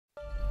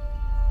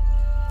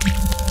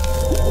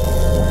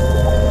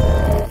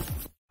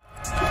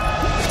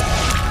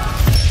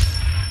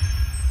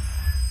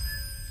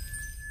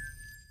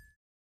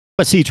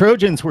USC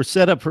Trojans were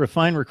set up for a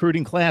fine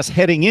recruiting class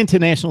heading into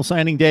National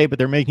Signing Day, but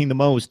they're making the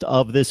most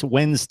of this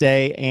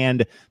Wednesday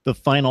and the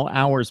final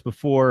hours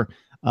before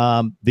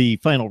the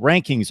final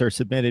rankings are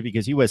submitted,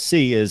 because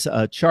USC is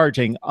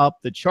charging up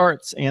the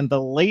charts. And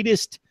the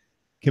latest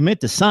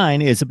commit to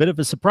sign is a bit of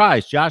a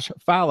surprise. Josh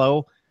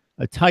Falo,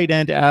 a tight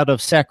end out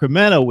of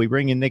Sacramento. We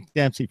bring in Nick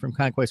Dempsey from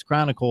Conquest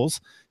Chronicles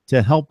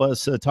to help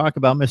us talk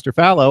about Mr.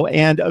 Falo,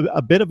 and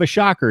a bit of a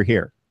shocker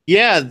here.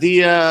 Yeah,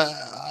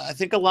 I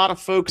think a lot of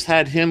folks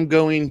had him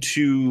going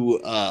to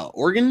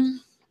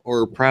Oregon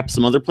or perhaps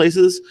some other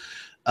places,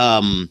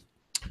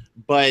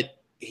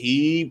 but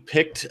he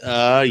picked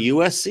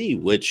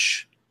USC,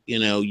 which, you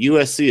know,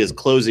 USC is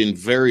closing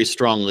very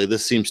strongly.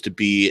 This seems to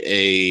be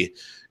a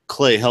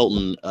Clay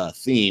Helton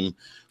theme,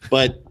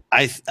 but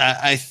I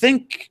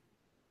think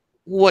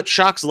what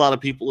shocks a lot of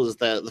people is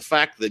that the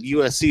fact that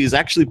USC is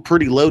actually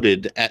pretty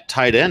loaded at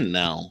tight end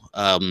now.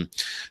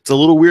 It's a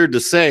little weird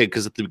to say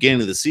because at the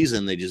beginning of the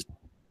season they just,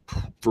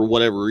 for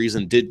whatever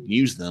reason, didn't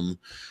use them,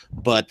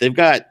 but they've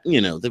got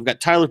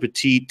Tyler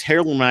Petit,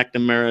 Taylor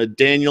McNamara,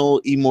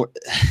 Daniel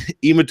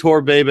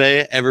Imator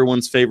Bebe,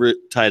 everyone's favorite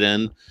tight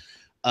end.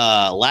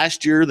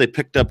 Last year they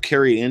picked up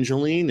Kerry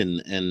Angeline,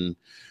 and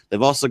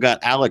they've also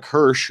got Alec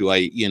Hirsch, who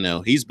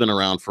he's been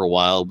around for a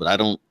while,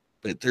 but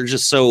they're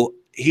just so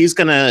he's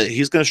gonna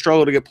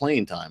struggle to get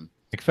playing time.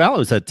 Falo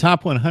is a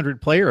top 100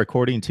 player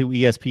according to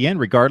ESPN,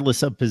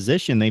 regardless of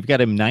position. They've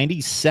got him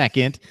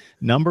 92nd,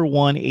 number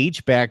one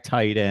H-back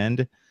tight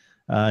end.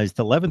 He's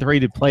the 11th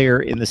rated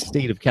player in the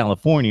state of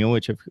California,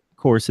 which of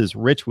course is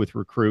rich with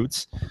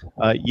recruits.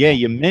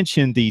 You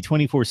mentioned the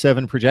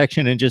 24/7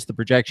 projection and just the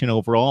projection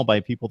overall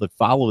by people that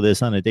follow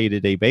this on a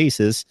day-to-day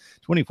basis.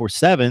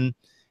 24/7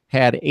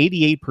 had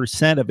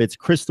 88% of its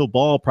crystal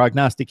ball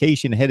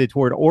prognostication headed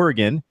toward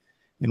Oregon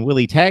and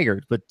Willie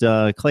Taggart, but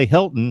Clay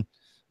Helton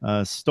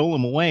stole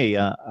him away.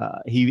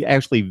 He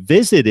actually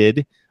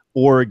visited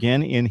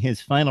Oregon in his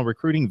final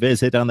recruiting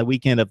visit on the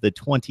weekend of the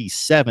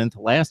 27th,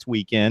 last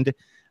weekend.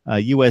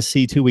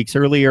 USC 2 weeks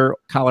earlier.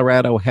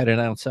 Colorado had an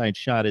outside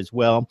shot as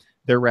well.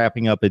 They're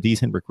wrapping up a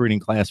decent recruiting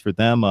class for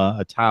them,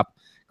 a top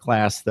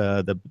class,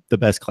 the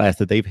best class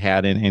that they've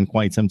had in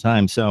quite some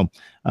time. So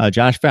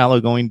Josh Falo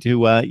going to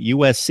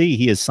USC.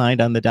 He is signed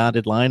on the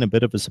dotted line, a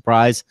bit of a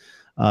surprise.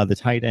 The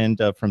tight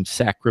end from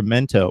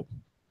Sacramento.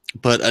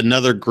 But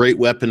another great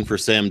weapon for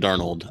Sam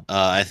Darnold.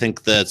 I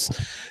think that's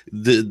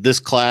this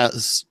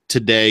class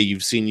today.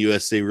 You've seen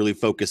USC really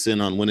focus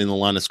in on winning the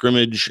line of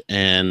scrimmage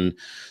and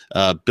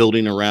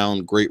building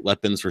around great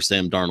weapons for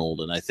Sam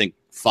Darnold. And I think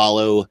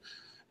Falo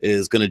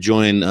is going to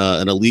join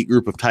an elite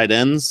group of tight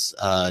ends,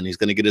 and he's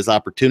going to get his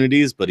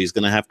opportunities, but he's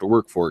going to have to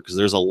work for it because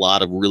there's a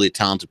lot of really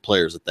talented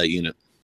players at that unit.